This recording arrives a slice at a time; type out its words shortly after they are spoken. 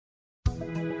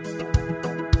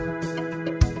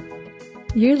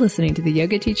You're listening to the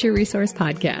Yoga Teacher Resource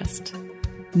Podcast.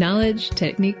 Knowledge,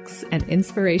 techniques, and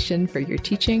inspiration for your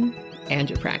teaching and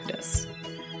your practice.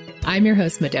 I'm your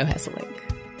host, Mado Hesselink.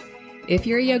 If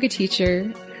you're a yoga teacher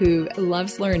who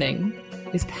loves learning,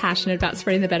 is passionate about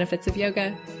spreading the benefits of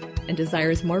yoga, and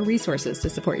desires more resources to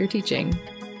support your teaching,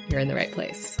 you're in the right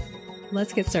place.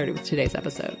 Let's get started with today's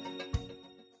episode.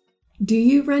 Do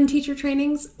you run teacher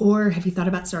trainings, or have you thought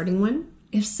about starting one?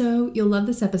 If so, you'll love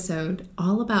this episode,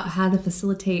 all about how to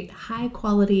facilitate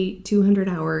high-quality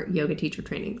 200-hour yoga teacher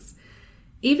trainings.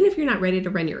 Even if you're not ready to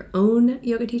run your own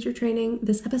yoga teacher training,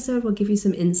 this episode will give you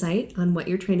some insight on what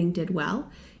your training did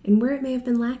well and where it may have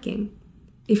been lacking.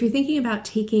 If you're thinking about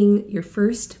taking your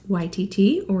first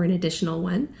YTT or an additional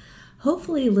one,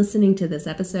 hopefully listening to this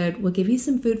episode will give you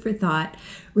some food for thought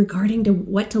regarding to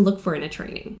what to look for in a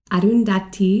training.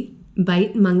 Arundhati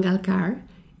Bait Mangalkar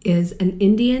is an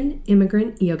Indian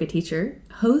immigrant yoga teacher,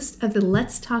 host of the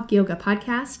Let's Talk Yoga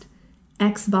podcast,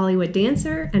 ex-Bollywood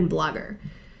dancer, and blogger.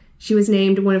 She was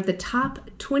named one of the top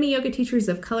 20 yoga teachers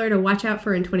of color to watch out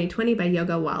for in 2020 by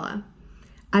Yoga Walla.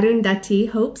 Arundhati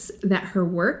hopes that her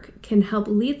work can help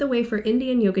lead the way for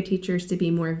Indian yoga teachers to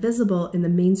be more visible in the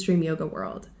mainstream yoga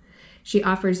world. She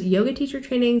offers yoga teacher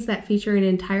trainings that feature an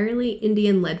entirely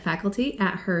Indian-led faculty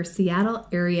at her Seattle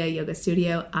area yoga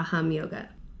studio, Aham Yoga.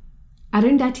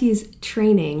 Arundhati's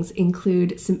trainings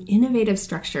include some innovative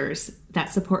structures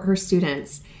that support her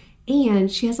students, and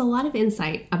she has a lot of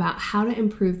insight about how to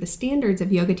improve the standards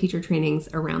of yoga teacher trainings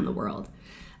around the world.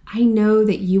 I know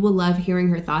that you will love hearing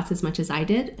her thoughts as much as I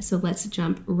did, so let's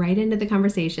jump right into the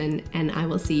conversation, and I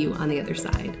will see you on the other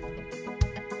side.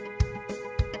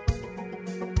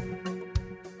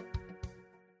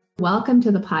 Welcome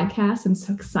to the podcast. I'm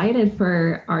so excited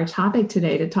for our topic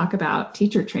today to talk about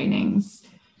teacher trainings.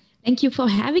 Thank you for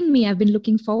having me. I've been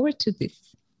looking forward to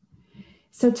this.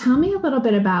 So tell me a little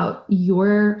bit about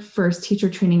your first teacher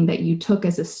training that you took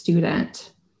as a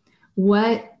student.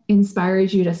 What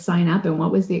inspired you to sign up, and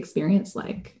what was the experience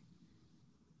like?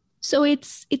 So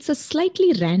it's a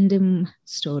slightly random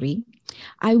story.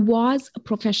 I was a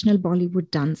professional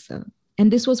Bollywood dancer, and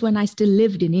this was when I still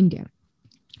lived in India.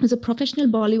 I was a professional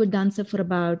Bollywood dancer for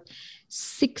about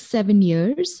 6-7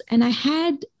 years, and I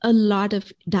had a lot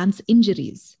of dance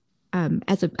injuries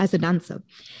as a dancer.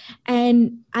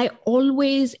 And I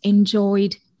always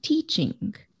enjoyed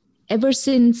teaching. Ever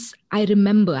since I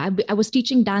remember, I was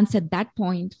teaching dance at that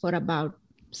point for about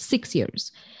 6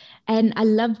 years. And I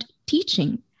loved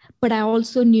teaching, but I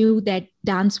also knew that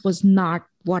dance was not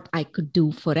what I could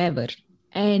do forever.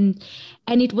 And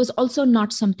it was also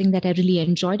not something that I really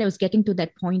enjoyed. I was getting to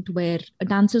that point where a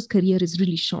dancer's career is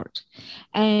really short.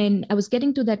 And I was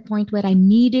getting to that point where I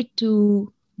needed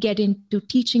to get into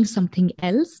teaching something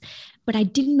else, but I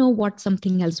didn't know what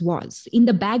something else was. In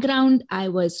the background, I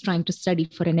was trying to study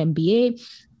for an MBA.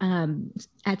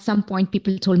 At some point,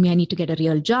 people told me I need to get a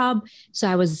real job. So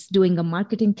I was doing a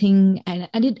marketing thing, and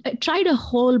I tried a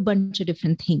whole bunch of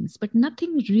different things, but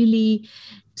nothing really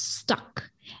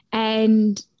stuck.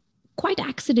 And quite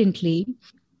accidentally,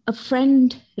 a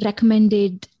friend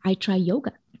recommended I try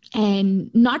yoga, and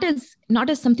not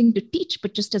as something to teach,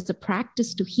 but just as a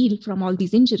practice to heal from all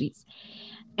these injuries.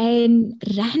 And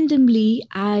randomly,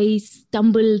 I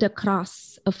stumbled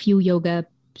across a few yoga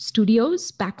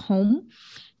studios back home.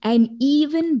 And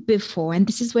even before, and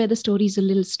this is where the story is a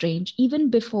little strange, even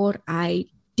before I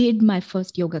did my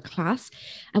first yoga class,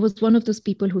 I was one of those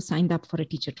people who signed up for a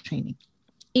teacher training.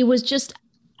 It was just,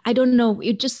 I don't know,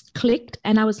 it just clicked.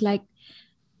 And I was like,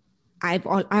 I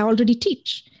already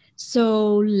teach.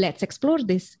 So let's explore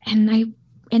this. And I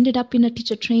ended up in a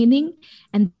teacher training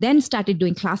and then started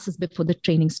doing classes before the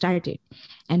training started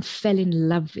and fell in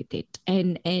love with it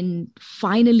and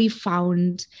finally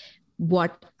found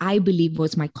what I believe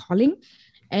was my calling.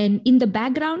 And in the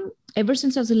background, ever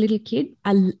since I was a little kid,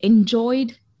 I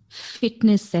enjoyed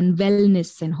fitness and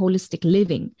wellness and holistic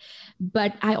living.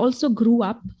 But I also grew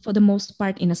up, for the most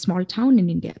part, in a small town in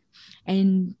India.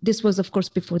 And this was, of course,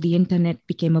 before the internet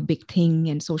became a big thing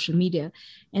and social media.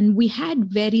 And we had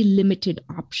very limited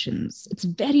options. It's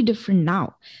very different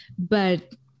now. But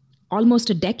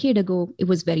almost a decade ago, it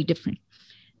was very different.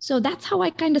 So that's how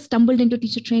I kind of stumbled into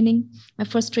teacher training. My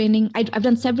first training, I've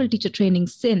done several teacher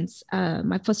trainings since.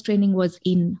 My first training was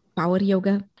in power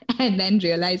yoga, and then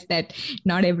realized that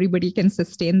not everybody can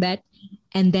sustain that,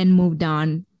 and then moved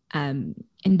on. And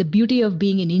the beauty of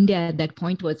being in India at that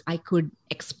point was I could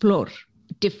explore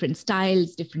different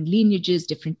styles, different lineages,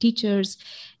 different teachers,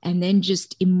 and then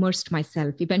just immersed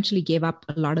myself. Eventually gave up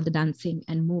a lot of the dancing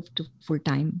and moved to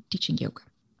full-time teaching yoga.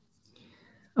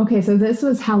 Okay, so this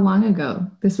was how long ago?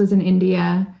 This was in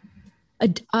India?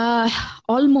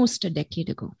 Almost a decade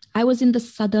ago. I was in the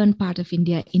southern part of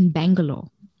India in Bangalore.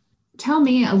 Tell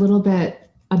me a little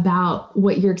bit about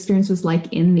what your experience was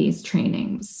like in these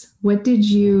trainings. What did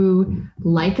you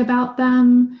like about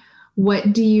them?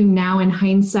 What do you now in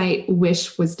hindsight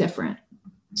wish was different?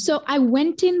 So I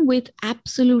went in with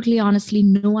absolutely, honestly,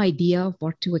 no idea of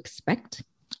what to expect.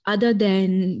 Other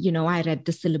than, I read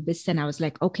the syllabus and I was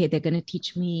like, okay, they're going to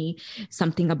teach me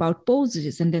something about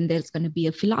poses, and then there's going to be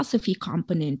a philosophy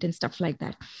component and stuff like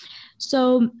that.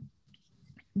 So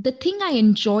the thing I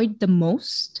enjoyed the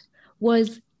most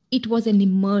was it was an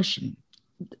immersion.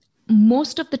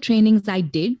 Most of the trainings I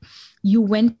did, you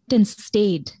went and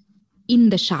stayed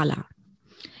in the shala.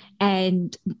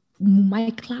 And my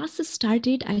classes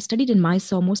started, I studied in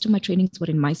Mysore. Most of my trainings were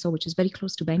in Mysore, which is very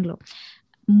close to Bangalore.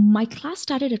 My class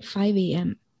started at 5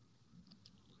 a.m.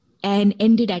 and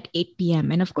ended at 8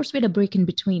 p.m. And of course, we had a break in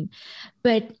between.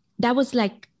 But that was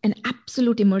like an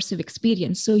absolute immersive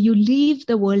experience. So you leave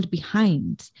the world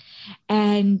behind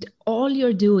and all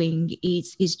you're doing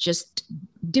is just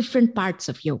different parts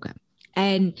of yoga.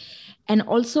 And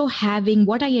also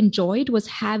what I enjoyed was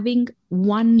having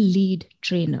one lead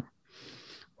trainer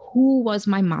who was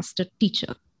my master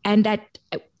teacher. And that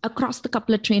across the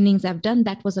couple of trainings I've done,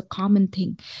 that was a common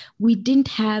thing. We didn't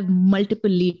have multiple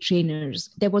lead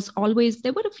trainers. There were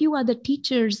a few other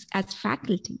teachers as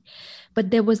faculty,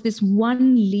 but there was this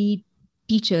one lead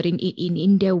teacher. In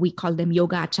India, we call them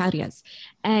yoga acharyas.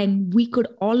 And we could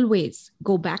always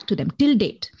go back to them. Till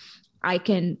date, I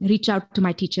can reach out to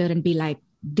my teacher and be like,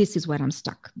 this is where I'm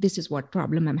stuck. This is what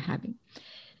problem I'm having.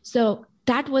 So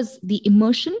that was the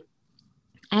immersion.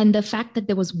 And the fact that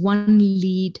there was one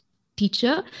lead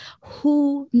teacher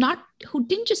who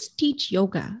didn't just teach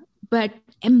yoga, but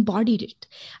embodied it.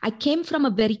 I came from a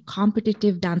very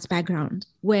competitive dance background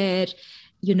where,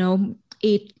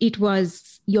 it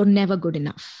was, you're never good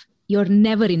enough. You're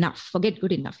never enough. Forget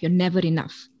good enough. You're never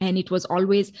enough. And it was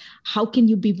always, how can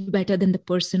you be better than the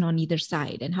person on either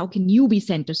side? And how can you be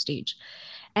center stage?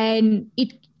 And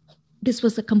this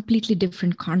was a completely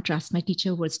different contrast. My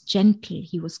teacher was gentle.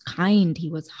 He was kind.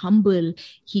 He was humble.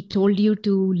 He told you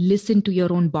to listen to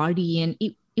your own body. And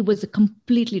it was a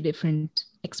completely different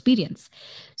experience.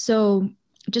 So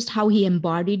just how he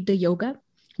embodied the yoga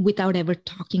without ever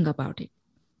talking about it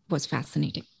was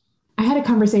fascinating. I had a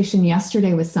conversation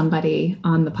yesterday with somebody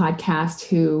on the podcast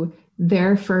who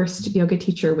their first yoga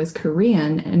teacher was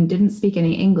Korean and didn't speak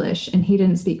any English, and he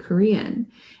didn't speak Korean. And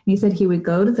he said he would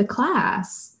go to the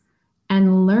class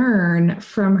and learn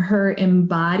from her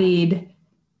embodied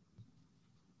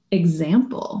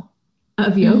example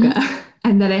of yoga,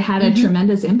 and that it had a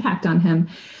tremendous impact on him.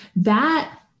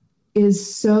 That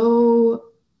is so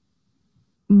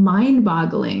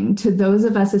mind-boggling to those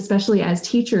of us, especially as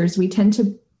teachers. We tend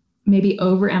to maybe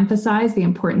overemphasize the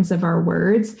importance of our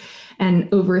words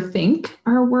and overthink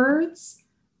our words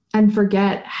and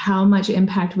forget how much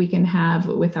impact we can have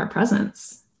with our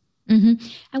presence.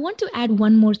 I want to add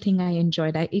one more thing I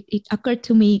enjoyed. It occurred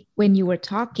to me when you were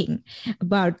talking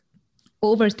about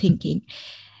overthinking.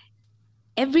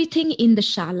 Everything in the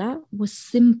shala was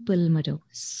simple, Madhu,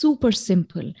 super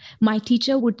simple. My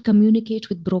teacher would communicate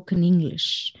with broken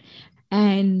English.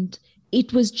 And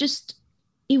it was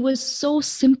so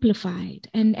simplified.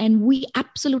 And we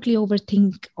absolutely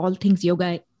overthink all things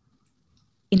yoga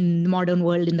in the modern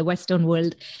world, in the Western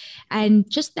world. And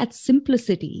just that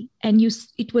simplicity. And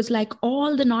it was like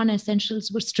all the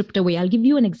non-essentials were stripped away. I'll give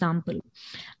you an example.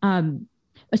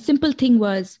 A simple thing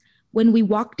was when we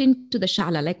walked into the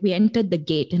shala, like we entered the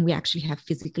gate, and we actually have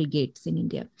physical gates in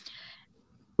India.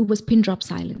 It was pin drop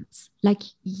silence. Like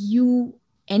you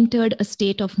entered a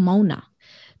state of mauna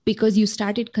because you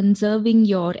started conserving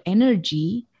your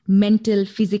energy, mental,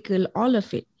 physical, all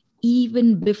of it,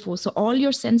 even before. So all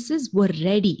your senses were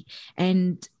ready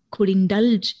and could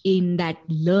indulge in that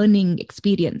learning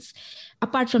experience,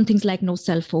 apart from things like no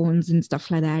cell phones and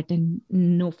stuff like that, and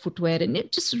no footwear, and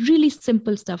just really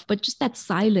simple stuff. But just that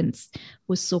silence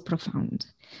was so profound.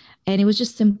 And it was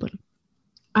just simple.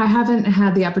 I haven't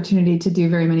had the opportunity to do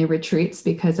very many retreats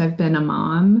because I've been a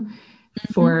mom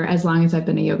for as long as I've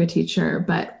been a yoga teacher.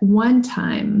 But one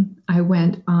time I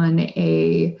went on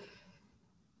a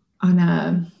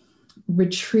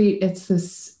retreat.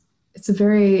 It's a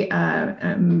very,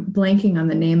 I'm blanking on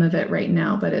the name of it right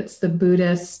now, but it's the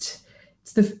Buddhist,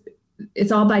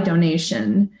 it's all by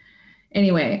donation.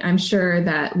 Anyway, I'm sure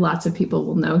that lots of people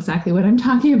will know exactly what I'm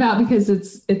talking about because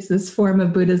it's this form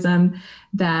of Buddhism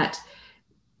that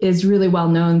is really well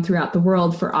known throughout the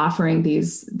world for offering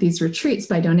these retreats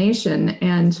by donation.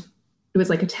 And it was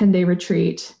like a 10-day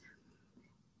retreat.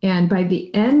 And by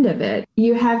the end of it,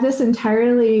 you have this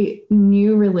entirely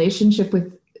new relationship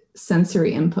with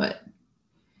sensory input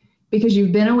because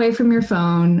you've been away from your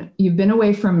phone, you've been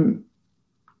away from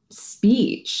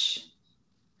speech,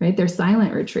 right? They're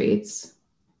silent retreats.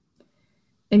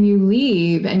 And you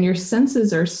leave and your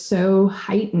senses are so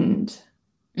heightened.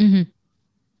 Mm-hmm.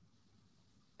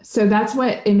 So that's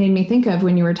what it made me think of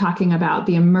when you were talking about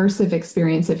the immersive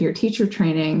experience of your teacher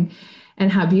training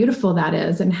and how beautiful that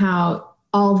is, and how,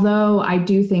 although I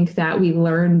do think that we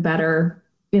learn better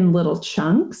in little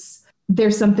chunks,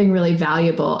 there's something really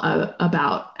valuable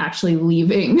about actually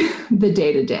leaving the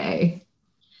day-to-day.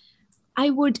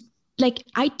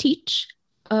 I teach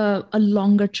a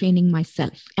longer training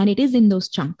myself, and it is in those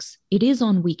chunks. It is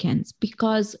on weekends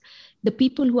because the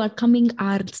people who are coming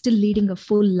are still leading a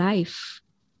full life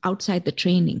outside the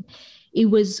training. It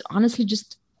was honestly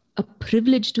just a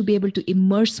privilege to be able to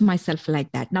immerse myself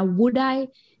like that. Now, would I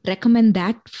recommend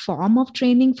that form of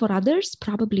training for others?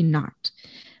 Probably not,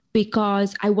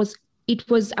 because I was at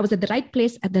the right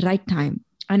place at the right time.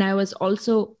 And I was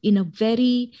also in a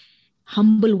very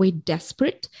humble way,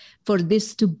 desperate for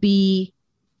this to be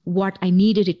what I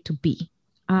needed it to be.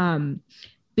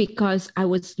 Because I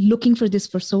was looking for this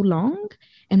for so long.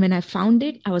 And when I found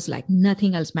it, I was like,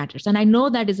 nothing else matters. And I know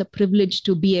that is a privilege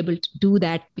to be able to do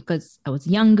that because I was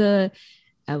younger.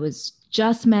 I was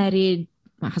just married.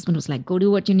 My husband was like, go do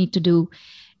what you need to do.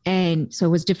 And so it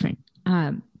was different.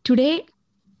 Today,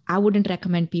 I wouldn't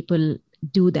recommend people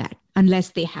do that unless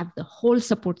they have the whole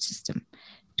support system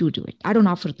to do it. I don't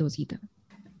offer those either.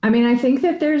 I mean, I think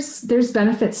that there's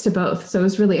benefits to both. So it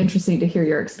was really interesting to hear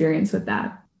your experience with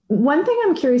that. One thing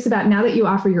I'm curious about now that you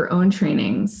offer your own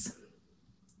trainings,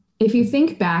 if you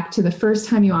think back to the first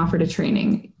time you offered a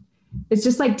training, it's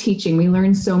just like teaching. We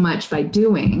learn so much by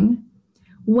doing.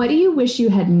 What do you wish you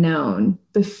had known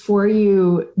before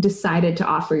you decided to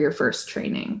offer your first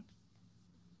training?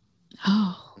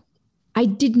 Oh, I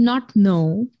did not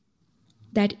know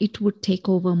that it would take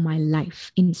over my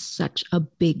life in such a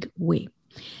big way.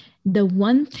 The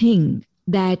one thing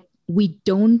that we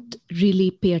don't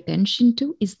really pay attention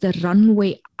to is the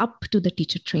runway up to the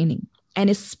teacher training. And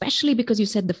especially because you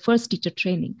said the first teacher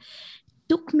training,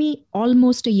 took me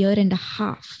almost 1.5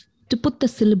 years to put the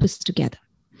syllabus together.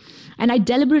 And I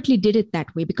deliberately did it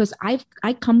that way because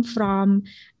I come from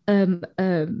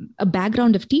a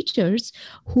background of teachers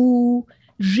who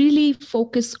really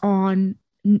focus on,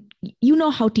 you know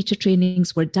how teacher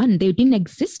trainings were done. They didn't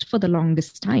exist for the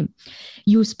longest time.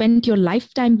 You spent your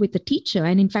lifetime with a teacher.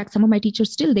 And in fact, some of my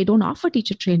teachers still, they don't offer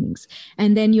teacher trainings.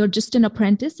 And then you're just an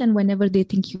apprentice. And whenever they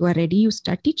think you are ready, you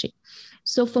start teaching.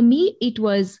 So for me, it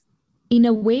was in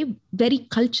a way, very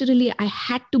culturally, I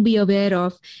had to be aware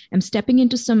of, I'm stepping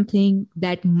into something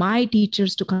that my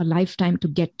teachers took a lifetime to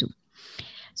get to.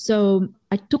 So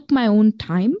I took my own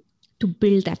time to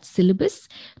build that syllabus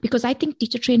because I think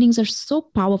teacher trainings are so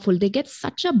powerful. They get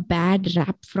such a bad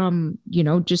rap from,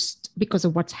 just because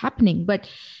of what's happening, but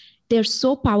they're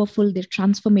so powerful. They're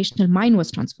transformational. Mine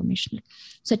was transformational.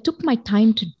 So I took my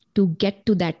time to get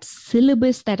to that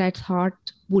syllabus that I thought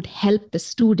would help the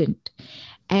student.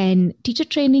 And teacher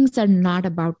trainings are not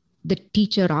about the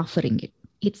teacher offering it.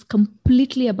 It's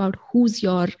completely about who's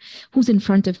in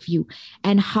front of you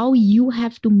and how you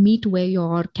have to meet where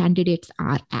your candidates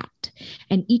are at.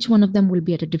 And each one of them will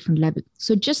be at a different level.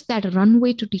 So just that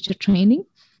runway to teacher training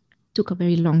took a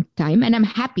very long time. And I'm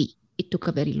happy it took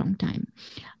a very long time.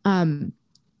 And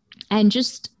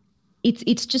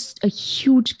it's just a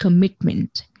huge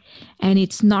commitment. And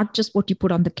it's not just what you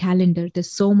put on the calendar.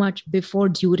 There's so much before,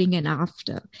 during, and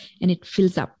after, and it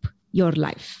fills up your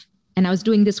life. And I was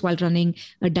doing this while running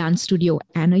a dance studio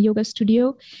and a yoga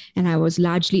studio. And I was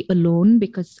largely alone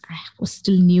because I was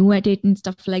still new at it and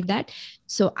stuff like that.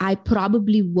 So I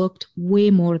probably worked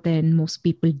way more than most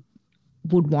people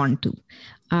would want to,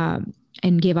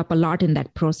 and gave up a lot in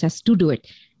that process to do it.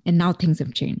 And now things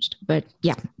have changed. But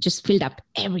yeah, just filled up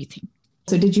everything.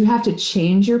 So did you have to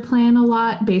change your plan a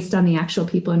lot based on the actual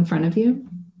people in front of you?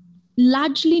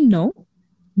 Largely, no.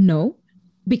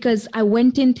 Because I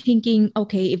went in thinking,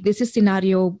 okay, if this is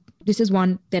scenario, this is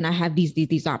one, then I have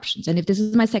these options. And if this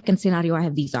is my second scenario, I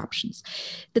have these options.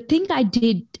 The thing I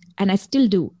did, and I still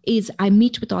do, is I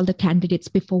meet with all the candidates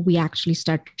before we actually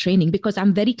start training, because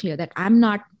I'm very clear that I'm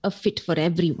not a fit for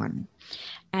everyone.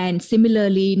 And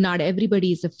similarly, not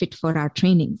everybody is a fit for our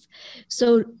trainings.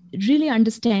 So really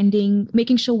understanding,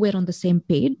 making sure we're on the same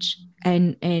page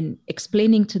and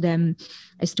explaining to them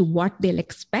as to what they'll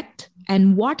expect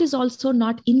and what is also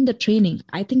not in the training.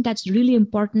 I think that's really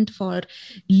important for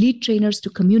lead trainers to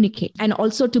communicate, and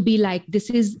also to be like, this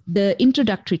is the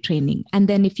introductory training. And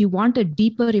then if you want a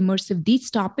deeper immersive, these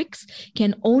topics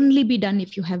can only be done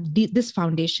if you have this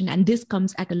foundation, and this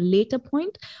comes at a later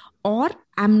point. Or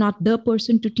I'm not the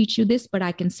person to teach you this, but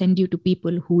I can send you to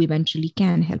people who eventually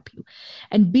can help you.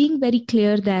 And being very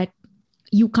clear that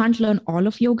you can't learn all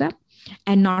of yoga,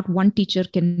 and not one teacher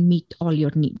can meet all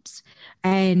your needs.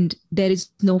 And there is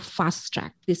no fast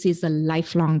track. This is a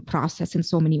lifelong process in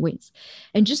so many ways.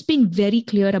 And just being very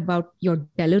clear about your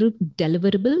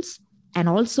deliverables, and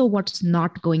also what's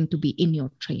not going to be in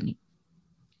your training.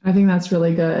 I think that's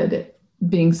really good.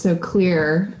 Being so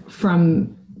clear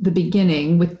from the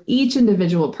beginning with each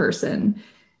individual person.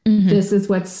 Mm-hmm. This is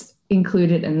what's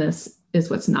included and this is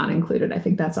what's not included. I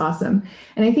think that's awesome.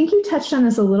 And I think you touched on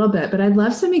this a little bit, but I'd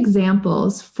love some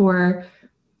examples for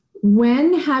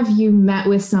when have you met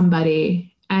with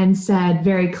somebody and said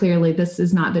very clearly, this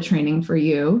is not the training for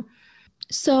you?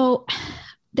 So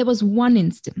there was one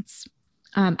instance.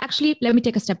 Actually, let me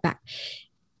take a step back.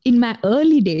 In my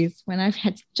early days, when I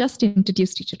had just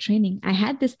introduced teacher training, I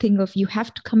had this thing of you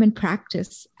have to come and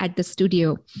practice at the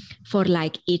studio for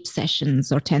like 8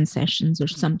 sessions or 10 sessions or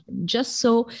something, just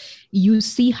so you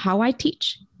see how I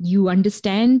teach, you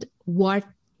understand what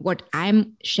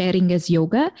I'm sharing as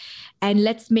yoga, and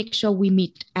let's make sure we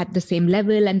meet at the same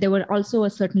level. And there were also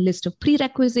a certain list of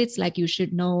prerequisites, like you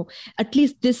should know at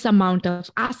least this amount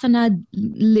of asana,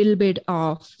 little bit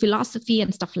of philosophy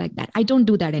and stuff like that. I don't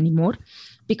do that anymore,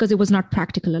 because it was not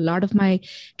practical. A lot of my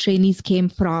trainees came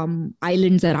from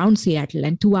islands around Seattle,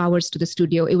 and 2 hours to the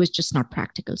studio, it was just not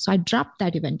practical. So I dropped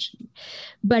that eventually.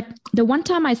 But the one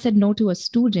time I said no to a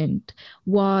student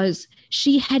was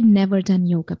she had never done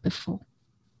yoga before.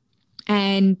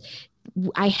 And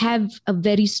I have a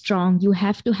very strong, you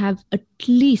have to have at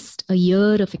least a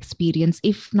year of experience,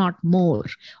 if not more,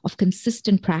 of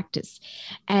consistent practice.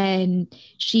 And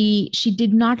she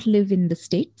did not live in the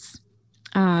States.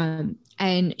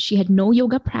 And she had no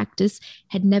yoga practice,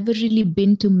 had never really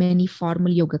been to many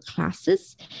formal yoga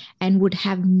classes, and would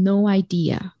have no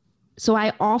idea. So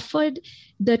I offered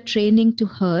the training to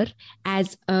her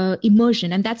as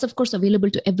immersion. And that's, of course, available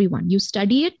to everyone. You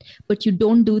study it, but you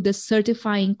don't do the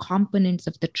certifying components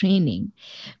of the training.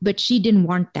 But she didn't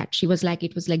want that. She was like,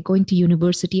 it was like going to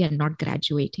university and not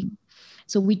graduating.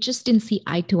 So we just didn't see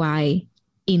eye to eye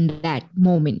in that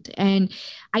moment. And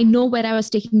I know where I was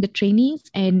taking the trainees,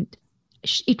 and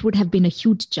it would have been a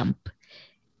huge jump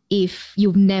if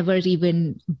you've never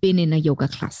even been in a yoga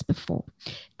class before.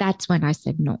 That's when I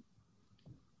said no.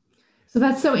 So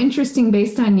that's so interesting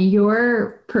based on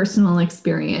your personal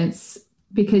experience,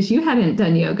 because you hadn't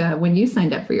done yoga when you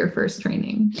signed up for your first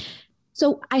training.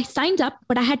 So I signed up,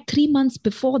 but I had 3 months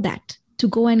before that to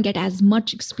go and get as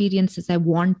much experience as I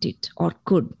wanted or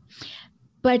could.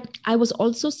 But I was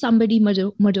also somebody,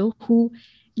 Madhu, who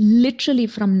literally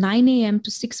from 9 a.m. to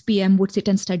 6 p.m. would sit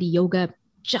and study yoga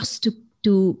just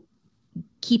to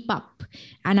keep up.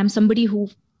 And I'm somebody who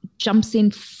jumps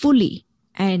in fully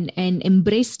and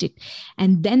embraced it,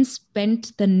 and then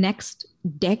spent the next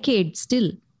decade still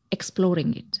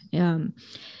exploring it.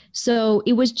 So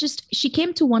it was just, she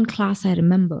came to one class, I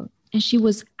remember, and she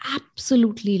was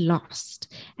absolutely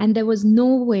lost. And there was no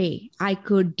way I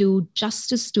could do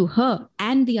justice to her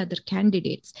and the other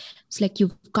candidates. It's like,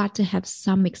 you've got to have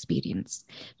some experience.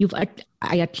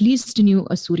 I at least knew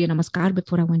a Surya Namaskar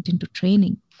before I went into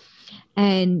training.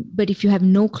 But if you have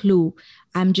no clue,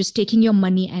 I'm just taking your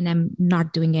money and I'm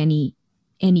not doing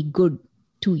any good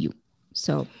to you.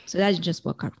 So that just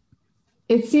work out.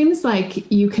 It seems like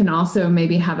you can also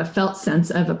maybe have a felt sense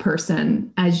of a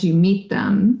person as you meet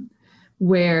them,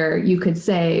 where you could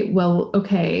say, well,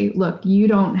 okay, look, you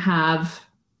don't have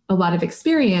a lot of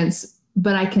experience,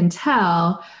 but I can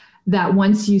tell that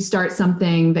once you start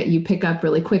something that you pick up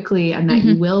really quickly, and that mm-hmm.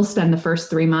 you will spend the first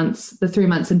 3 months, the 3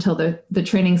 months until the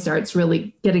training starts,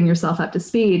 really getting yourself up to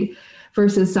speed,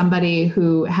 versus somebody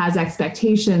who has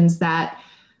expectations that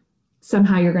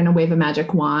somehow you're going to wave a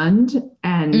magic wand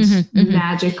and mm-hmm, mm-hmm.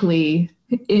 magically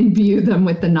imbue them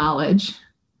with the knowledge.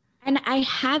 And I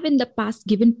have in the past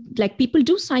given, like, people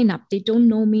do sign up. They don't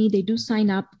know me. They do sign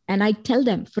up. And I tell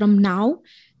them, from now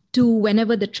to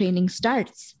whenever the training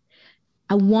starts,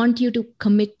 I want you to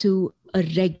commit to a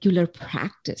regular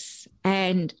practice.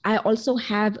 And I also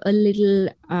have a little,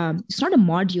 it's not a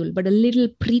module, but a little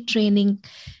pre-training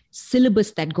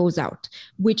syllabus that goes out,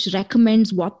 which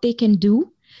recommends what they can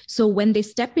do. So when they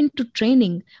step into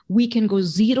training, we can go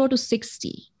 0 to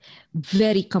 60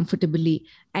 very comfortably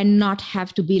and not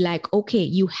have to be like, okay,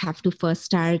 you have to first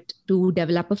start to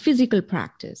develop a physical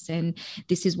practice. And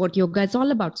this is what yoga is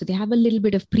all about. So they have a little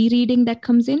bit of pre-reading that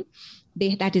comes in.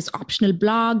 That is optional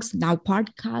blogs, now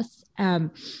podcasts.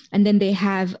 And then they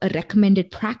have a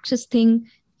recommended practice thing.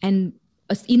 And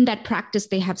in that practice,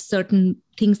 they have certain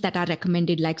things that are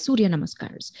recommended, like Surya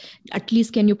Namaskars. At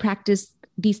least can you practice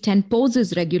these 10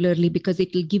 poses regularly, because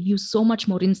it will give you so much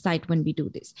more insight when we do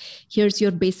this. Here's your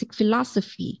basic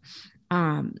philosophy,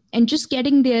 and just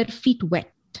getting their feet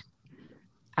wet.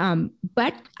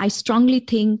 But I strongly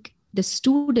think the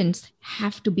students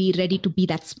have to be ready to be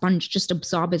that sponge, just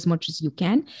absorb as much as you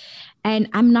can. And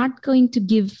I'm not going to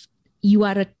give you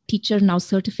are a teacher now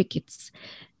certificates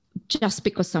just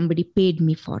because somebody paid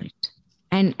me for it.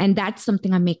 And that's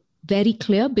something I make very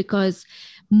clear, because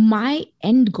my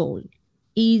end goal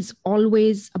is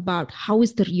always about how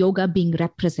is the yoga being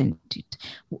represented.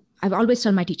 I've always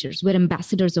told my teachers, we're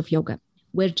ambassadors of yoga.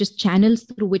 We're just channels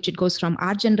through which it goes from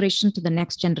our generation to the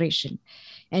next generation.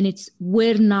 And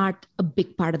we're not a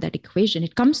big part of that equation.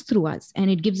 It comes through us and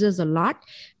it gives us a lot,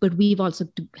 but we've also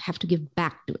have to give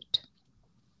back to it.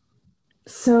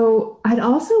 So I'd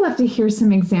also love to hear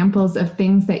some examples of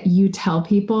things that you tell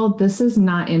people, this is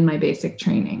not in my basic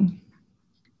training.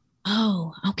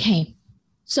 Oh, okay.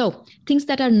 So things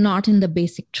that are not in the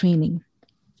basic training.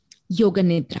 Yoga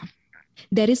Nidra.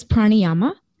 There is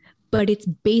pranayama, but it's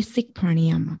basic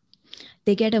pranayama.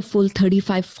 They get a full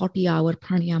 35, 40 hour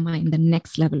pranayama in the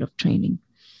next level of training.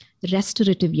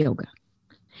 Restorative yoga.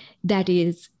 That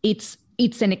is, it's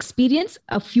an experience.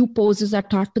 A few poses are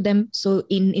taught to them. So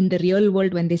in the real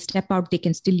world, when they step out, they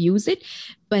can still use it.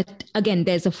 But again,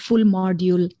 there's a full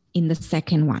module in the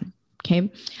second one.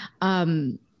 Okay.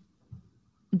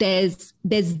 There's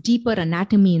deeper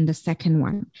anatomy in the second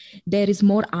one. There is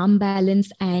more arm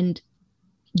balance and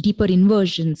deeper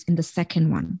inversions in the second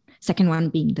one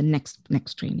being the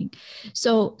next training.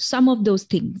 So some of those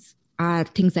things are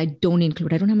things I don't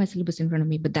include. I don't have my syllabus in front of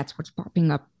me, but that's what's popping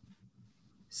up.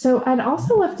 So I'd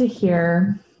also love to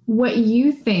hear what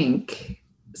you think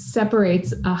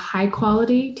separates a high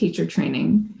quality teacher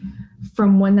training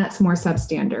from one that's more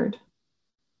substandard.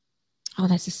 Oh,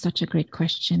 that's such a great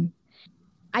question.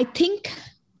 I think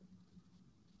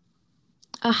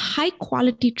a high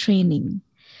quality training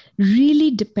really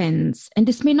depends, and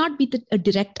this may not be a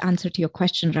direct answer to your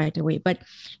question right away, but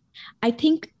I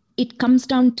think it comes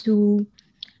down to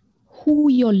who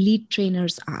your lead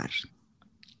trainers are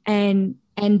and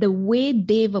the way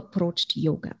they've approached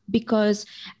yoga. Because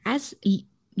as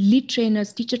lead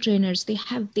trainers, teacher trainers, they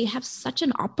have such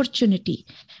an opportunity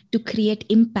to create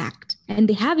impact, and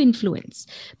they have influence,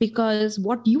 because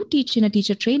what you teach in a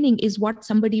teacher training is what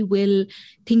somebody will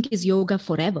think is yoga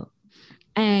forever.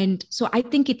 And so I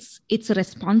think it's a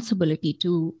responsibility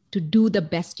to do the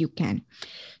best you can.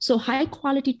 So high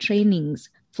quality trainings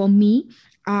for me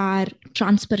are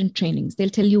transparent trainings. They'll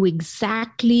tell you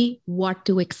exactly what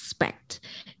to expect.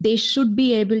 They should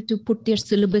be able to put their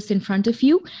syllabus in front of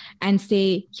you and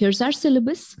say, here's our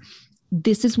syllabus.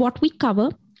 This is what we cover.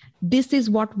 This is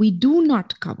what we do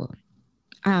not cover.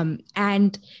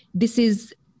 And this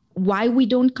is why we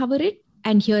don't cover it.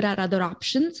 And here are other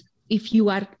options if you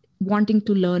are wanting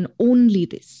to learn only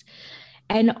this.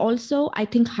 And also, I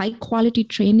think high quality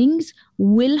trainings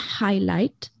will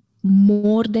highlight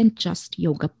more than just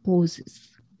yoga poses,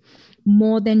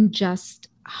 more than just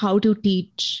how to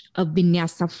teach a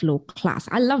vinyasa flow class.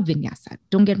 I love vinyasa,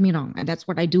 don't get me wrong, and that's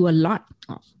what I do a lot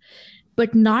of.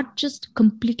 But not just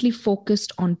completely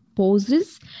focused on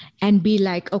poses and be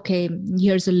like, okay,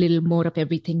 here's a little more of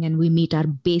everything and we meet our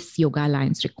base Yoga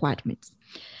Alliance requirements.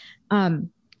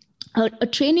 A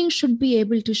training should be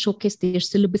able to showcase their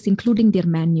syllabus, including their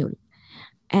manual,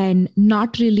 and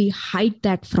not really hide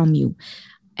that from you.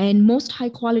 And most high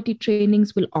quality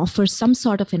trainings will offer some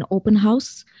sort of an open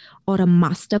house or a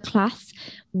master class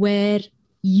where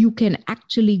you can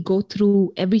actually go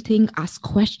through everything, ask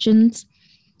questions,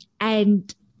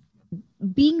 and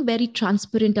being very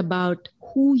transparent about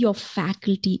who your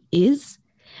faculty is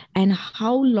and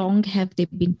how long have they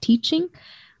been teaching,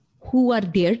 who are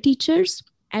their teachers,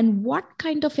 and what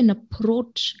kind of an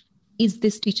approach is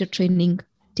this teacher training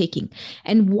taking,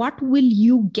 and what will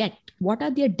you get? What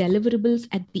are their deliverables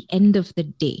at the end of the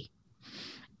day?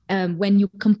 When you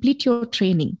complete your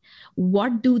training,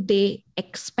 what do they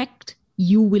expect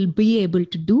you will be able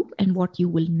to do and what you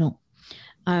will know?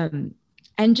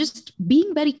 And just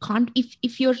being very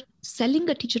if you're selling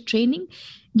a teacher training,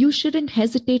 you shouldn't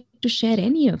hesitate to share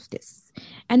any of this.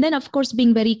 And then, of course,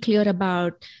 being very clear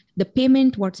about the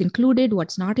payment, what's included,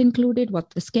 what's not included,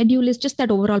 what the schedule is, just that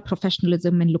overall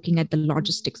professionalism and looking at the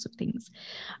logistics of things.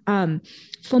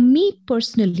 For me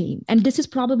personally, and this is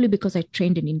probably because I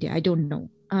trained in India, I don't know,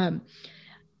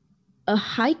 a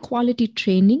high quality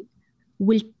training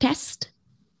will test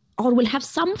or will have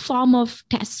some form of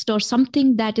test or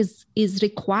something that is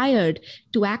required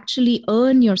to actually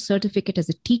earn your certificate as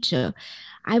a teacher.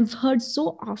 I've heard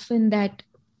so often that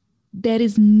there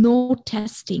is no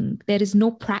testing, there's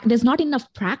not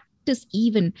enough practice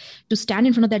even to stand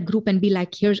in front of that group and be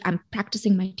like, here's, I'm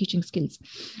practicing my teaching skills.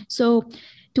 So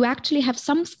to actually have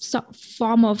some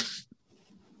form of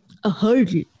a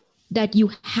hurdle that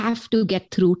you have to get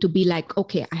through to be like,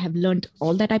 okay, I have learned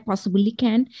all that I possibly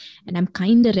can, and I'm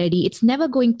kind of ready. You're never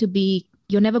going to be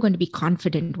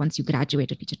confident once you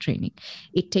graduate a teacher training.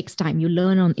 It takes time. You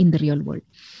learn in the real world.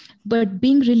 But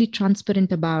being really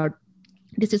transparent about,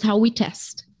 this is how we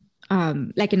test.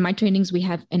 Like in my trainings, we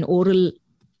have an oral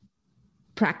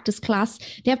practice class.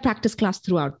 They have practice class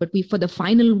throughout, but for the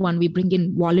final one, we bring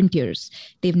in volunteers.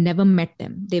 They've never met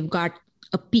them. They've got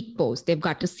a peak pose. They've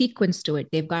got a sequence to it.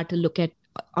 They've got to look at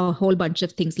a whole bunch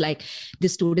of things like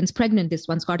this student's pregnant, this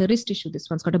one's got a wrist issue, this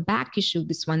one's got a back issue,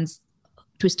 this one's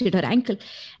twisted her ankle,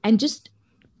 and just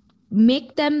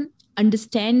make them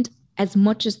understand as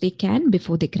much as they can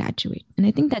before they graduate. And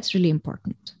I think that's really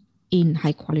important in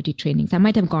high quality trainings. I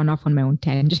might have gone off on my own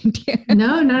tangent here.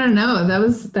 No.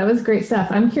 That was great stuff.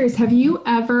 I'm curious, have you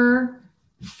ever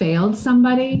failed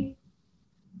somebody?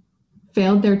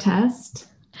 Failed their test?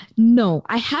 No,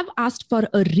 I have asked for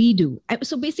a redo.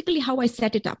 So basically how I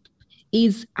set it up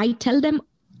is I tell them,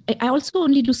 I also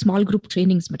only do small group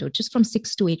trainings, just from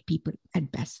 6 to 8 people at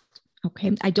best.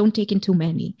 Okay. I don't take in too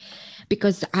many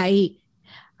because I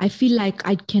feel like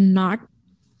I cannot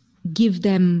give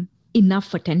them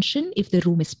enough attention if the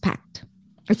room is packed,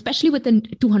 especially with a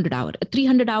 200 hour. A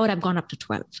 300 hour, I've gone up to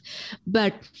 12.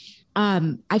 But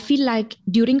I feel like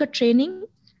during a training,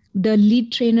 the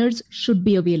lead trainers should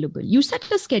be available. You set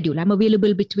the schedule. I'm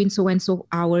available between so and so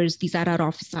hours. These are our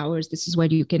office hours. This is where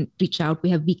you can reach out. We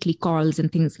have weekly calls and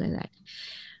things like that.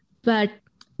 But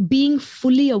being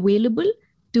fully available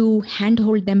to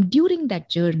handhold them during that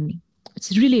journey,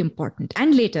 it's really important.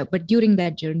 And later, but during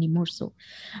that journey more so.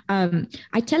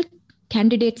 I tell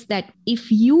candidates that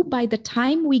if you, by the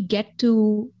time we get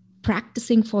to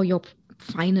practicing for your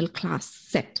final class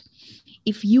set,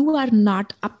 if you are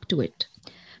not up to it,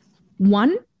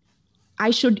 one, I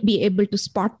should be able to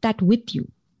spot that with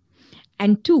you.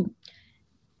 And two,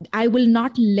 I will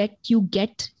not let you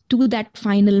get to that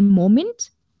final moment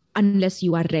unless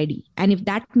you are ready. And if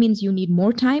that means you need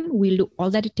more time, we'll do all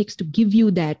that it takes to give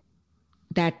you that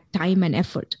time and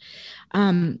effort.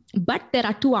 But there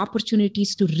are 2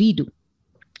 opportunities to redo.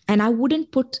 And I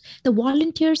wouldn't put, the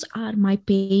volunteers are my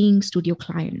paying studio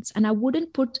clients, and I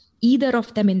wouldn't put either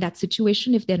of them in that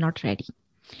situation if they're not ready.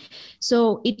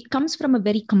 So it comes from a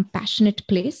very compassionate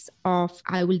place of,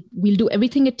 we'll do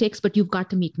everything it takes, but you've got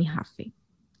to meet me halfway.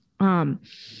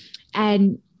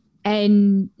 And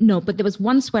no, but there was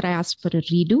once where I asked for a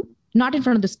redo, not in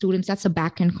front of the students, that's a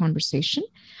back-end conversation,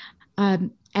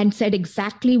 and said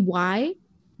exactly why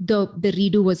the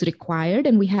redo was required.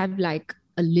 And we have like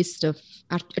a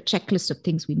checklist of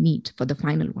things we need for the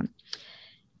final one.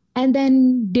 And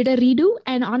then did a redo.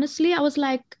 And honestly, I was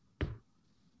like,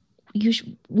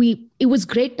 it was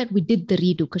great that we did the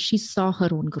redo because she saw her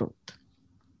own growth.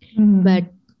 Mm-hmm. But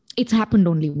it's happened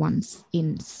only once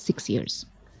in 6 years.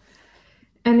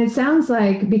 And it sounds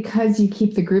like because you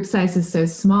keep the group sizes so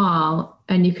small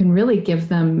and you can really give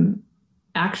them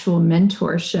actual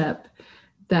mentorship,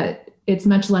 that it's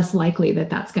much less likely that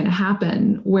that's going to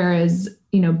happen. Whereas,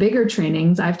 bigger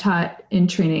trainings, I've taught in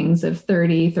trainings of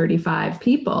 30, 35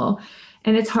 people,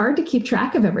 and it's hard to keep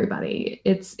track of everybody.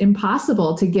 It's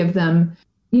impossible to give them,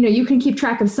 you can keep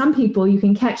track of some people, you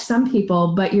can catch some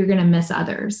people, but you're going to miss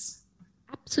others.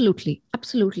 Absolutely.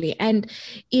 Absolutely. And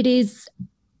it is,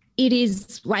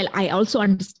 while I also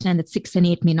understand that 6 and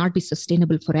 8 may not be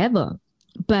sustainable forever,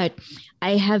 but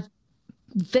I have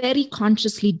very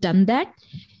consciously done that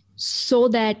so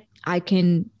that I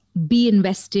can be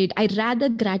invested. I'd rather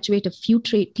graduate a few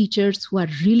teachers who are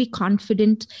really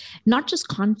confident, not just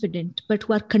confident, but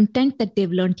who are content that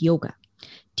they've learned yoga.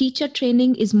 Teacher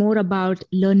training is more about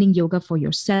learning yoga for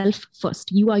yourself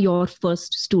first. You are your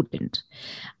first student.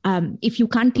 If you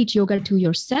can't teach yoga to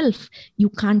yourself, you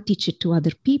can't teach it to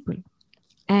other people.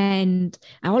 And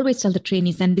I always tell the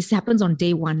trainees, and this happens on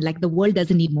day one, like the world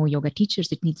doesn't need more yoga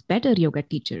teachers, it needs better yoga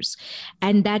teachers.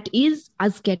 And that is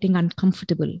us getting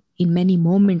uncomfortable in many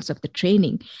moments of the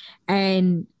training.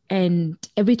 And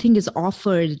everything is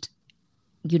offered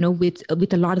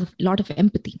with a lot of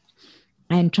empathy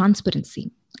and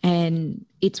transparency. And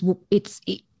it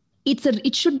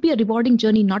should be a rewarding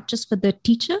journey, not just for the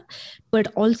teacher, but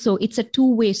also it's a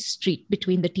two-way street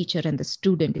between the teacher and the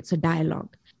student. It's a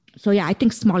dialogue. So yeah, I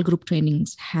think small group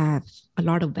trainings have a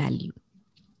lot of value.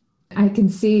 I can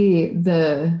see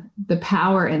the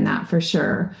power in that for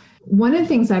sure. One of the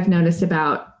things I've noticed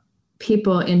about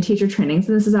people in teacher trainings,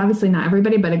 and this is obviously not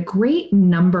everybody, but a great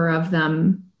number of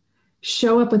them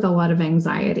show up with a lot of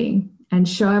anxiety and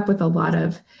show up with a lot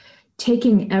of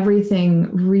taking everything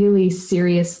really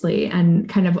seriously and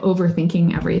kind of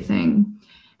overthinking everything.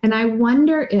 And I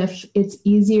wonder if it's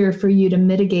easier for you to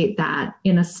mitigate that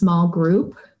in a small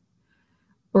group,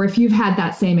 or if you've had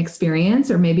that same experience,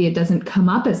 or maybe it doesn't come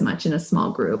up as much in a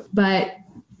small group. But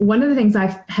one of the things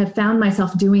I have found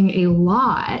myself doing a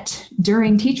lot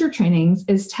during teacher trainings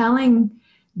is telling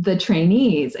the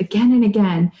trainees again and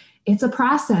again, it's a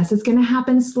process. It's going to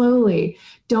happen slowly.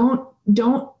 Don't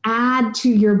add to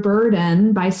your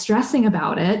burden by stressing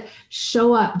about it.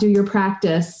 Show up, do your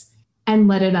practice, and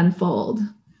let it unfold.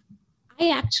 I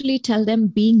actually tell them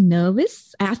being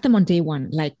nervous. I ask them on day one,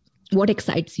 like, what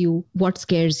excites you? What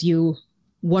scares you?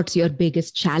 What's your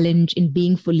biggest challenge in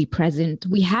being fully present?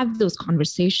 We have those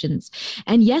conversations.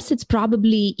 And yes, it's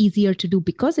probably easier to do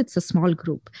because it's a small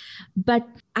group. But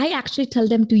I actually tell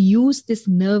them to use this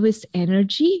nervous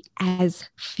energy as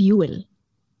fuel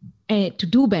to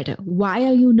do better. Why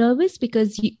are you nervous?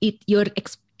 Because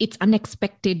it's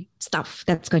unexpected stuff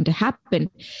that's going to happen.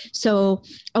 So,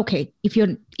 okay, if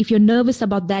you're nervous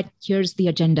about that, here's the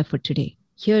agenda for today.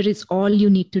 Here is all you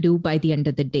need to do by the end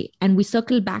of the day. And we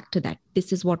circle back to that.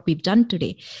 This is what we've done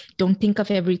today. Don't think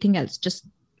of everything else. Just,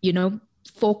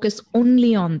 focus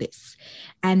only on this.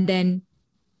 And then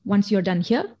once you're done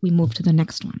here, we move to the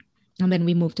next one. And then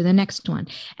we move to the next one.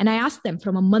 And I asked them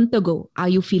from a month ago, are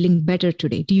you feeling better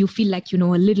today? Do you feel like you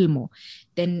know a little more?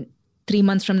 Then 3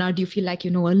 months from now, do you feel like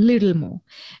you know a little more?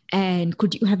 And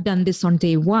could you have done this on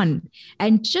day one?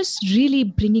 And just really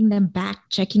bringing them back,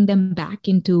 checking them back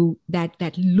into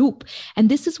that loop. And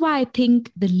this is why I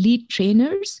think the lead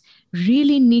trainers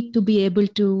really need to be able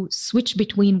to switch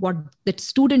between what the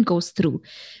student goes through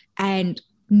and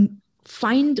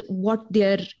find what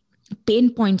their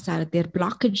pain points are, their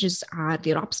blockages are,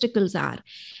 their obstacles are.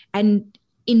 And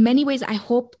in many ways, I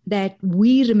hope that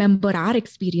we remember our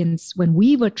experience when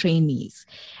we were trainees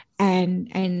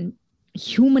and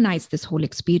humanize this whole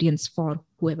experience for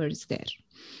whoever is there.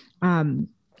 And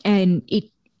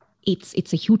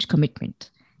it's a huge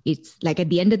commitment. It's like at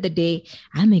the end of the day,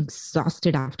 I'm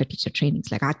exhausted after teacher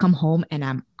trainings. Like I come home and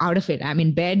I'm out of it. I'm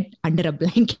in bed under a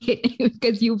blanket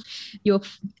because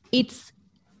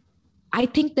I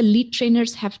think the lead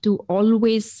trainers have to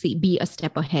always be a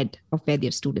step ahead of where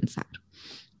their students are.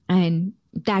 And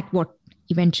that what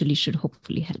eventually should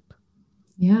hopefully help.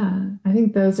 Yeah, I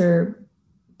think those are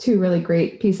two really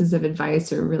great pieces of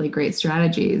advice or really great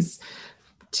strategies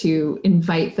to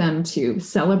invite them to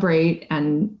celebrate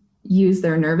and use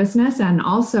their nervousness. And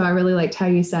also, I really liked how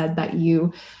you said that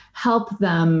you help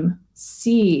them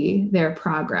see their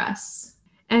progress.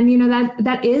 And,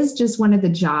 that is just one of the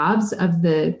jobs of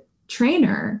the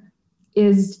trainer,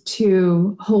 is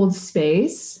to hold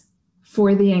space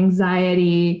for the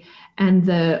anxiety and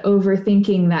the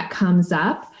overthinking that comes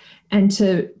up, and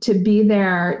to be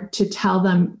there to tell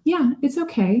them, yeah, it's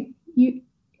okay.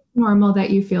 Normal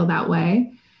that you feel that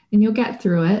way, and you'll get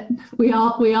through it. We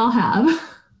all have.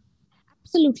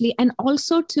 Absolutely. And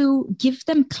also to give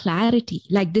them clarity.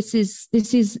 Like this is,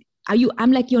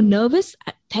 I'm like, you're nervous.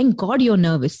 Thank God you're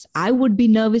nervous. I would be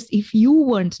nervous if you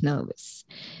weren't nervous,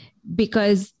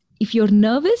 because if you're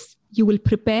nervous, you will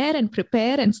prepare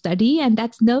and study. And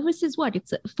that's nervous is what?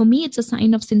 For me, it's a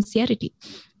sign of sincerity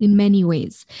in many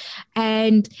ways.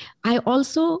 And I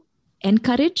also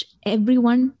encourage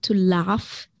everyone to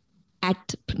laugh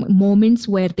at moments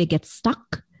where they get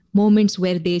stuck, moments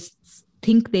where they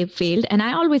think they've failed. And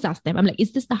I always ask them, I'm like,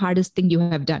 is this the hardest thing you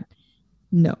have done?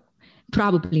 No,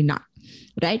 probably not.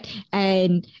 Right.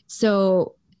 And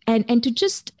so, and to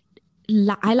just,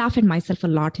 I laugh at myself a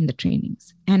lot in the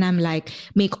trainings, and I'm like,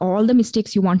 make all the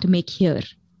mistakes you want to make here.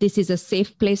 This is a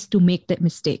safe place to make the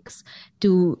mistakes.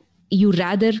 You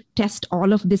rather test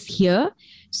all of this here.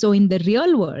 So in the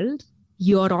real world,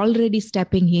 you're already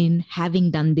stepping in,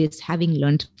 having done this, having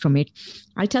learned from it.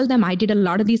 I tell them I did a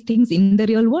lot of these things in the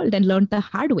real world and learned the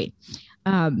hard way.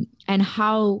 And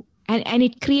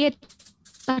it creates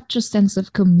such a sense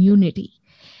of community,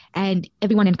 and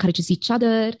everyone encourages each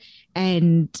other.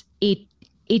 And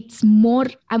it's more,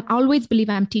 I always believe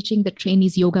I'm teaching the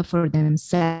trainees yoga for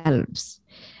themselves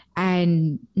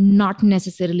and not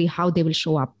necessarily how they will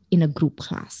show up in a group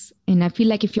class. And I feel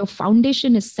like if your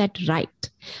foundation is set right,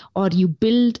 or you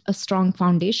build a strong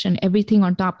foundation, everything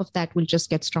on top of that will just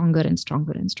get stronger and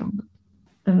stronger and stronger.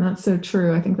 And that's so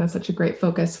true. I think that's such a great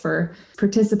focus for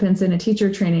participants in a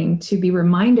teacher training to be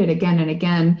reminded again and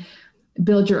again,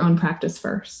 build your own practice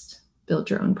first. Build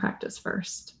your own practice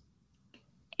first.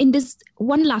 In this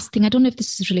one last thing, I don't know if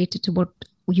this is related to what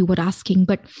you were asking,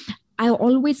 but I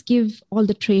always give all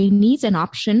the trainees an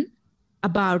option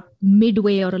about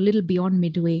midway or a little beyond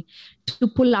midway to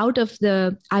pull out of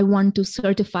the I want to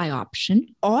certify option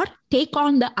or take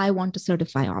on the I want to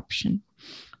certify option,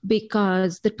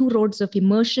 because the two roads of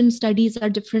immersion studies are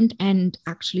different and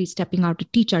actually stepping out to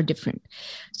teach are different.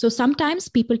 So sometimes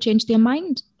people change their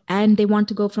mind and they want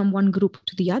to go from one group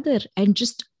to the other, and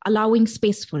just allowing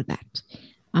space for that.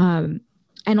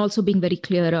 And also being very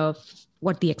clear of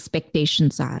what the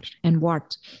expectations are and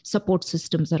what support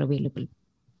systems are available.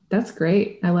 That's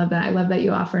great. I love that. I love that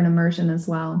you offer an immersion as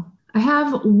well. I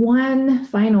have one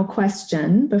final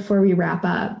question before we wrap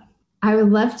up. I would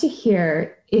love to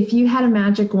hear, if you had a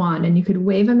magic wand and you could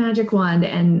wave a magic wand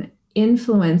and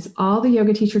influence all the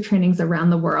yoga teacher trainings around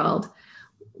the world,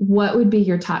 what would be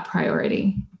your top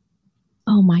priority?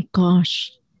 Oh my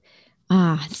gosh.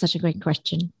 Such a great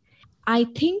question. I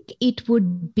think it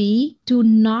would be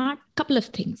couple of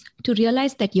things, to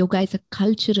realize that yoga is a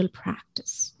cultural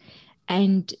practice,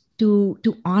 and to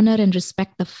honor and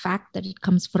respect the fact that it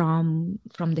comes from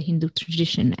the Hindu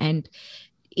tradition. And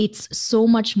it's so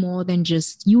much more than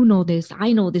just, you know this,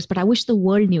 I know this, but I wish the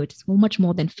world knew it. It's so much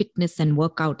more than fitness and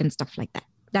workout and stuff like that.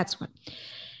 That's one.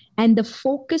 And the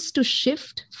focus to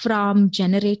shift from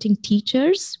generating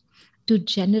teachers to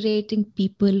generating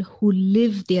people who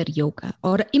live their yoga,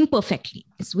 or imperfectly.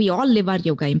 Yes, we all live our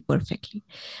yoga imperfectly,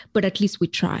 but at least we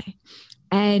try.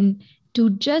 And to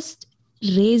just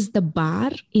raise the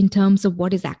bar in terms of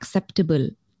what is acceptable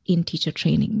in teacher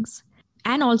trainings.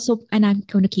 And also, and I'm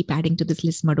going to keep adding to this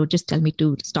list, Madhu, just tell me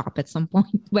to stop at some point,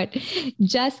 but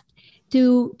just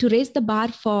to raise the bar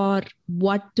for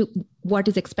what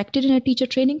is expected in a teacher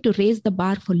training, to raise the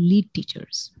bar for lead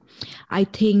teachers. I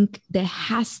think there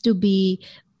has to be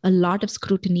a lot of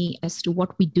scrutiny as to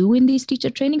what we do in these teacher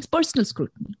trainings, personal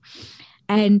scrutiny,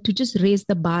 and to just raise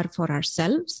the bar for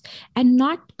ourselves and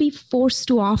not be forced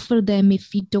to offer them if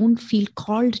we don't feel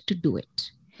called to do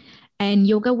it. And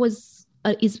yoga is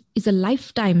a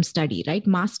lifetime study, right?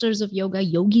 Masters of yoga,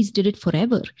 yogis did it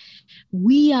forever.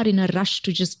 We are in a rush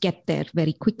to just get there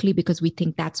very quickly because we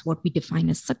think that's what we define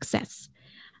as success.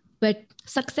 But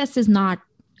success is not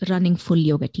running full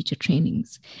yoga teacher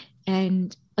trainings.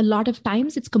 And a lot of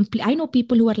times it's complete. I know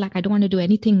people who are like, I don't want to do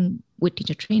anything with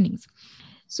teacher trainings.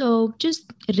 So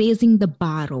just raising the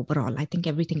bar overall, I think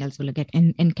everything else will get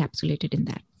encapsulated in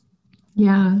that.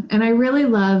 Yeah. And I really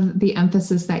love the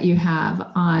emphasis that you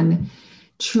have on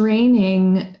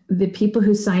training the people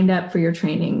who signed up for your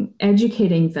training,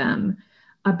 educating them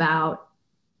about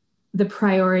the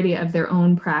priority of their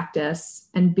own practice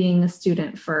and being a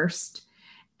student first.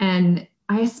 And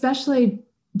I especially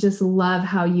just love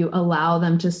how you allow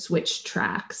them to switch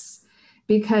tracks,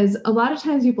 because a lot of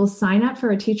times people sign up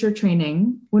for a teacher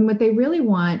training when what they really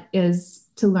want is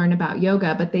to learn about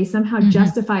yoga, but they somehow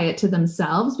justify it to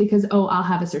themselves because, oh, I'll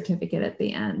have a certificate at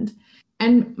the end.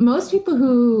 And most people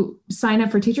who sign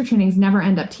up for teacher trainings never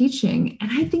end up teaching.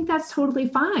 And I think that's totally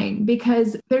fine,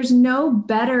 because there's no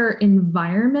better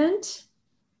environment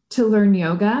to learn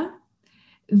yoga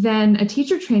than a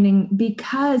teacher training,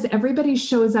 because everybody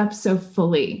shows up so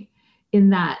fully in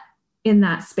that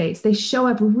space. They show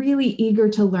up really eager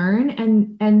to learn,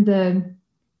 and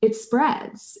it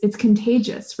spreads. It's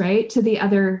contagious, right, to the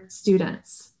other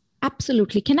students.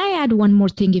 Absolutely. Can I add one more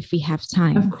thing if we have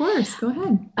time? Of course, go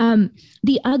ahead.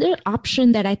 The other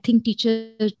option that I think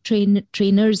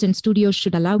trainers and studios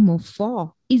should allow more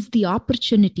for is the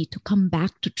opportunity to come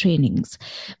back to trainings.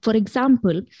 For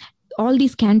example, all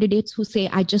these candidates who say,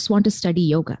 I just want to study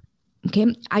yoga.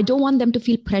 Okay. I don't want them to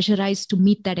feel pressurized to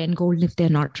meet that end goal if they're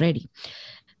not ready.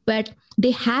 But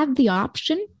they have the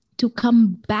option to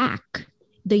come back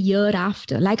the year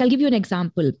after. Like, I'll give you an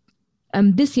example.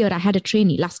 Last year, I had a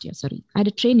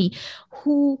trainee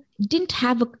who didn't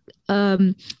have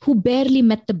who barely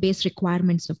met the base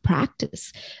requirements of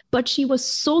practice, but she was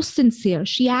so sincere.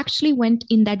 She actually went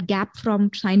in that gap from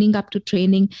signing up to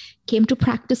training, came to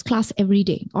practice class every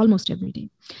day, almost every day,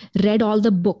 read all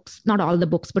the books, not all the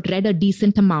books, but read a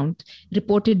decent amount,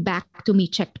 reported back to me,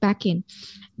 checked back in.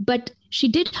 But she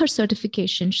did her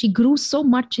certification. She grew so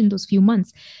much in those few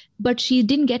months, but she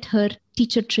didn't get her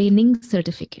teacher training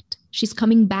certificate. She's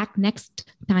coming back next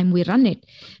time we run it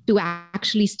to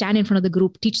actually stand in front of the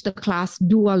group, teach the class,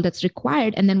 do all that's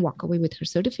required, and then walk away with her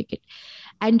certificate.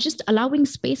 And just allowing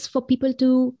space for people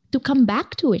to come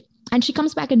back to it. And she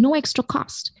comes back at no extra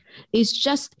cost. It's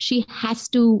just she has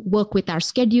to work with our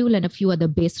schedule and a few other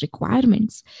base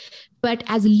requirements. But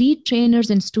as lead trainers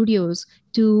in studios,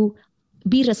 to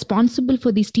be responsible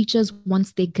for these teachers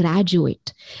once they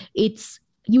graduate,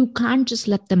 you can't just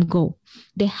let them go.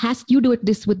 You do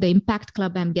this with the Impact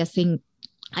Club, I'm guessing.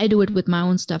 I do it with my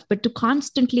own stuff. But to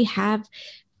constantly have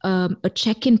a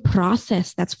check-in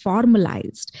process that's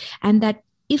formalized and that,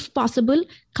 if possible,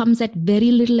 comes at very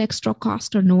little extra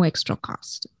cost or no extra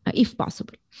cost, if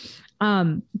possible.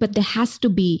 But there has to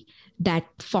be that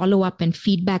follow-up and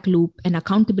feedback loop and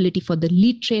accountability for the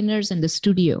lead trainers and the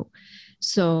studio.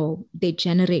 So they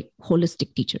generate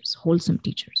holistic teachers, wholesome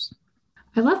teachers.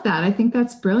 I love that. I think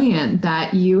that's brilliant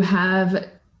that you have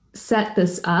set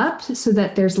this up so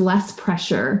that there's less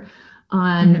pressure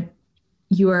on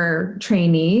your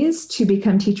trainees to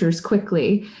become teachers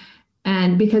quickly.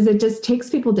 And because it just takes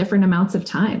people different amounts of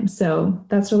time. So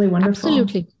that's really wonderful.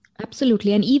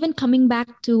 Absolutely. And even coming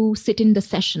back to sit in the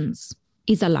sessions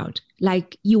is allowed.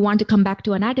 Like you want to come back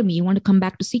to anatomy, you want to come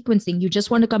back to sequencing, you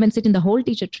just want to come and sit in the whole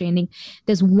teacher training.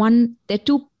 There are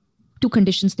two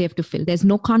conditions they have to fill. There's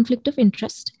no conflict of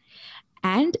interest,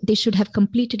 and they should have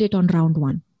completed it on round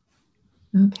 1.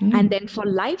 Okay. And then for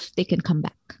life, they can come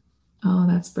back. Oh,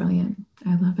 that's brilliant.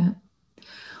 I love it.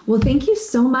 Well, thank you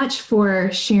so much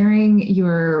for sharing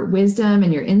your wisdom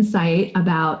and your insight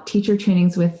about teacher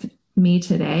trainings with me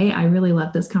today. I really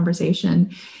love this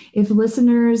conversation. If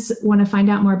listeners want to find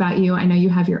out more about you, I know you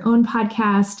have your own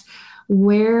podcast.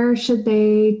 Where should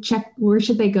they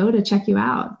go to check you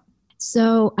out?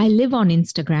 So I live on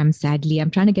Instagram, sadly.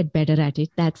 I'm trying to get better at it.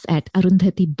 That's at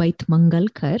Arundhati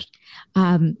Baitmangalkar.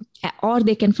 Or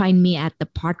they can find me at the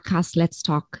podcast Let's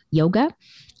Talk Yoga.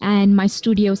 And my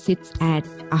studio sits at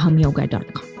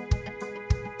ahamyoga.com.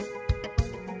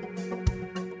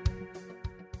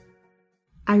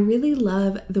 I really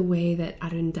love the way that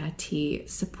Arundhati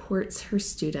supports her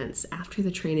students after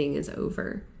the training is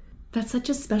over. That's such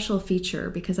a special feature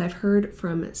because I've heard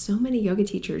from so many yoga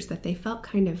teachers that they felt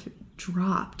kind of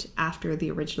dropped after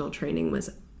the original training was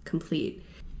complete.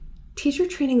 Teacher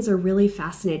trainings are really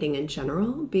fascinating in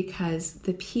general because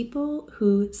the people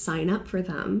who sign up for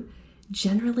them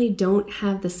generally don't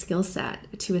have the skill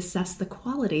set to assess the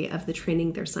quality of the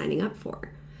training they're signing up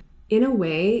for. In a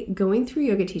way, going through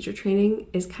yoga teacher training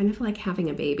is kind of like having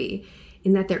a baby,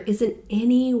 in that there isn't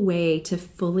any way to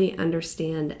fully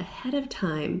understand ahead of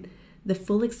time the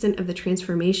full extent of the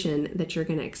transformation that you're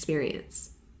going to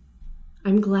experience.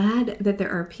 I'm glad that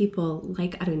there are people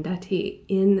like Arundhati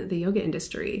in the yoga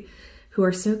industry who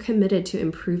are so committed to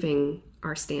improving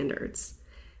our standards,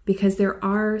 because there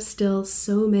are still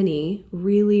so many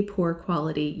really poor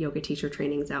quality yoga teacher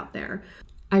trainings out there.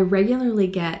 I regularly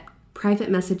get private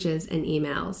messages and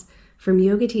emails from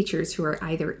yoga teachers who are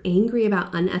either angry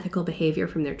about unethical behavior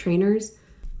from their trainers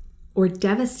or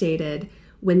devastated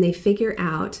when they figure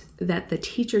out that the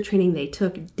teacher training they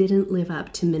took didn't live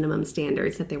up to minimum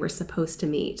standards that they were supposed to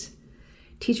meet.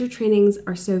 Teacher trainings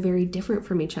are so very different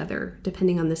from each other,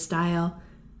 depending on the style,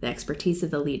 the expertise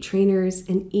of the lead trainers,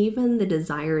 and even the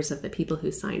desires of the people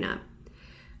who sign up.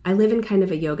 I live in kind of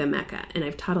a yoga mecca, and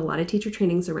I've taught a lot of teacher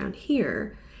trainings around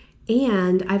here,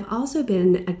 and I've also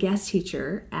been a guest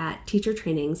teacher at teacher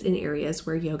trainings in areas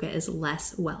where yoga is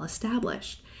less well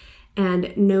established.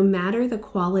 And no matter the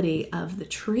quality of the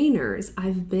trainers,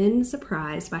 I've been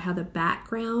surprised by how the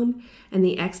background and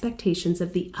the expectations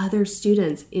of the other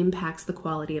students impacts the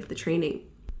quality of the training.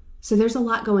 So there's a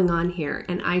lot going on here,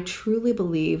 and I truly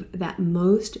believe that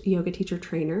most yoga teacher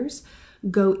trainers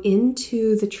go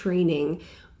into the training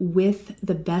with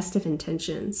the best of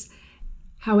intentions.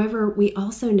 However, we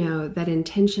also know that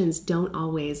intentions don't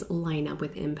always line up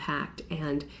with impact,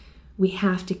 and we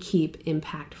have to keep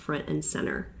impact front and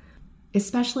center,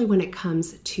 especially when it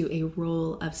comes to a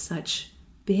role of such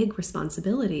big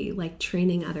responsibility like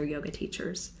training other yoga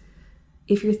teachers.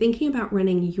 If you're thinking about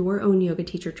running your own yoga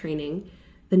teacher training,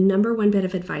 the number one bit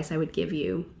of advice I would give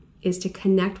you is to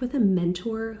connect with a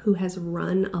mentor who has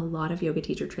run a lot of yoga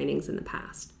teacher trainings in the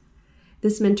past.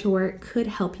 This mentor could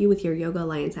help you with your Yoga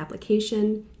Alliance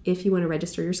application if you want to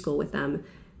register your school with them.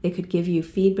 They could give you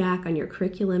feedback on your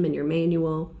curriculum and your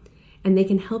manual, and they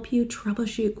can help you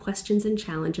troubleshoot questions and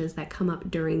challenges that come up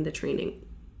during the training.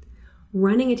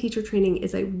 Running a teacher training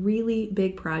is a really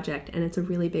big project, and it's a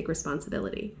really big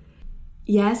responsibility.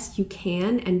 Yes, you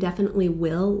can and definitely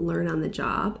will learn on the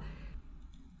job,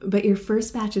 but your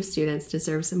first batch of students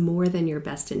deserves more than your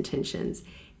best intentions,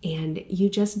 and you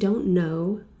just don't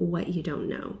know what you don't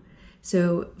know.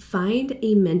 So find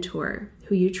a mentor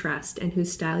who you trust and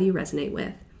whose style you resonate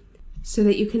with so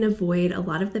that you can avoid a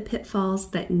lot of the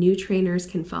pitfalls that new trainers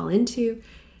can fall into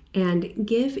and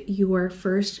give your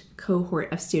first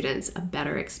cohort of students a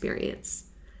better experience.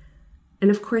 And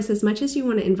of course, as much as you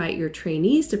want to invite your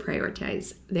trainees to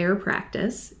prioritize their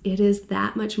practice, it is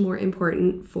that much more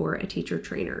important for a teacher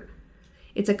trainer.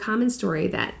 It's a common story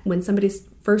that when somebody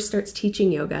first starts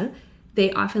teaching yoga,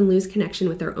 they often lose connection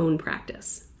with their own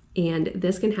practice. And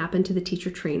this can happen to the teacher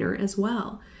trainer as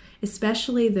well,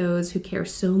 especially those who care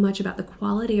so much about the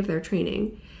quality of their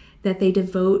training that they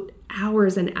devote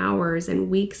hours and hours and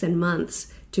weeks and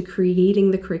months to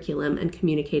creating the curriculum and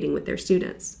communicating with their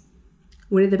students.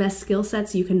 One of the best skill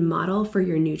sets you can model for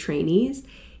your new trainees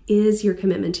is your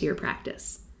commitment to your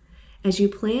practice. As you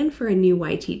plan for a new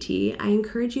YTT, I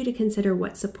encourage you to consider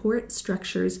what support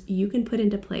structures you can put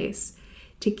into place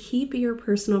to keep your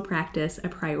personal practice a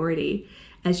priority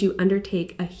as you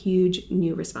undertake a huge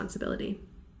new responsibility.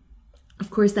 Of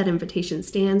course, that invitation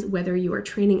stands whether you are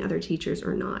training other teachers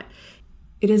or not.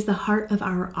 It is the heart of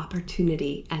our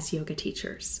opportunity as yoga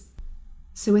teachers.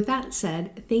 So with that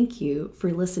said, thank you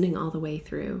for listening all the way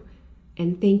through.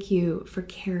 And thank you for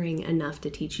caring enough to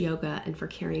teach yoga and for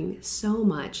caring so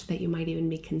much that you might even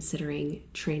be considering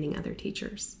training other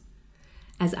teachers.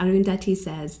 As Arundhati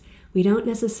says, we don't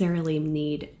necessarily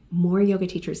need more yoga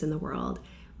teachers in the world.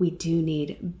 We do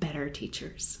need better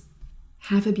teachers.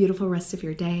 Have a beautiful rest of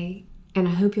your day, and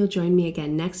I hope you'll join me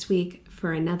again next week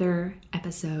for another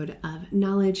episode of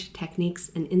Knowledge,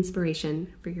 Techniques, and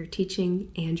Inspiration for your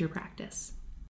teaching and your practice.